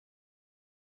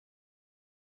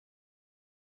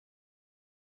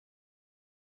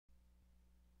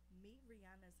Meet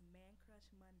Rihanna's Man Crush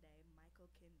Monday, Mychal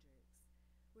Kendricks.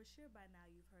 We're sure by now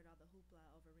you've heard all the hoopla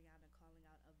over Rihanna calling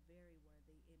out a very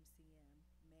worthy MCM,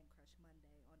 Man Crush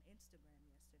Monday, on Instagram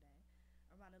yesterday.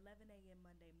 Around 11 a.m.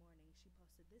 Monday morning, she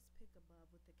posted this pic above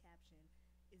with the caption,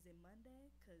 "Is it Monday?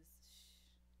 'Cause shh,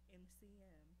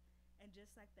 MCM." And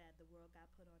just like that, the world got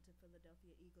put onto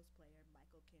Philadelphia Eagles player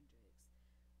Mychal Kendricks.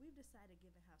 We've decided,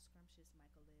 given how scrumptious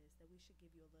Mychal is, that we should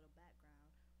give you a little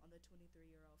background on the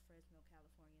 23-year-old Fresno,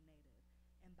 California native.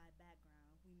 And by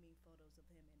background, we mean photos of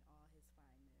him in all his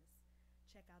fineness.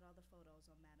 Check out all the photos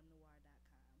on MadameNoire.com.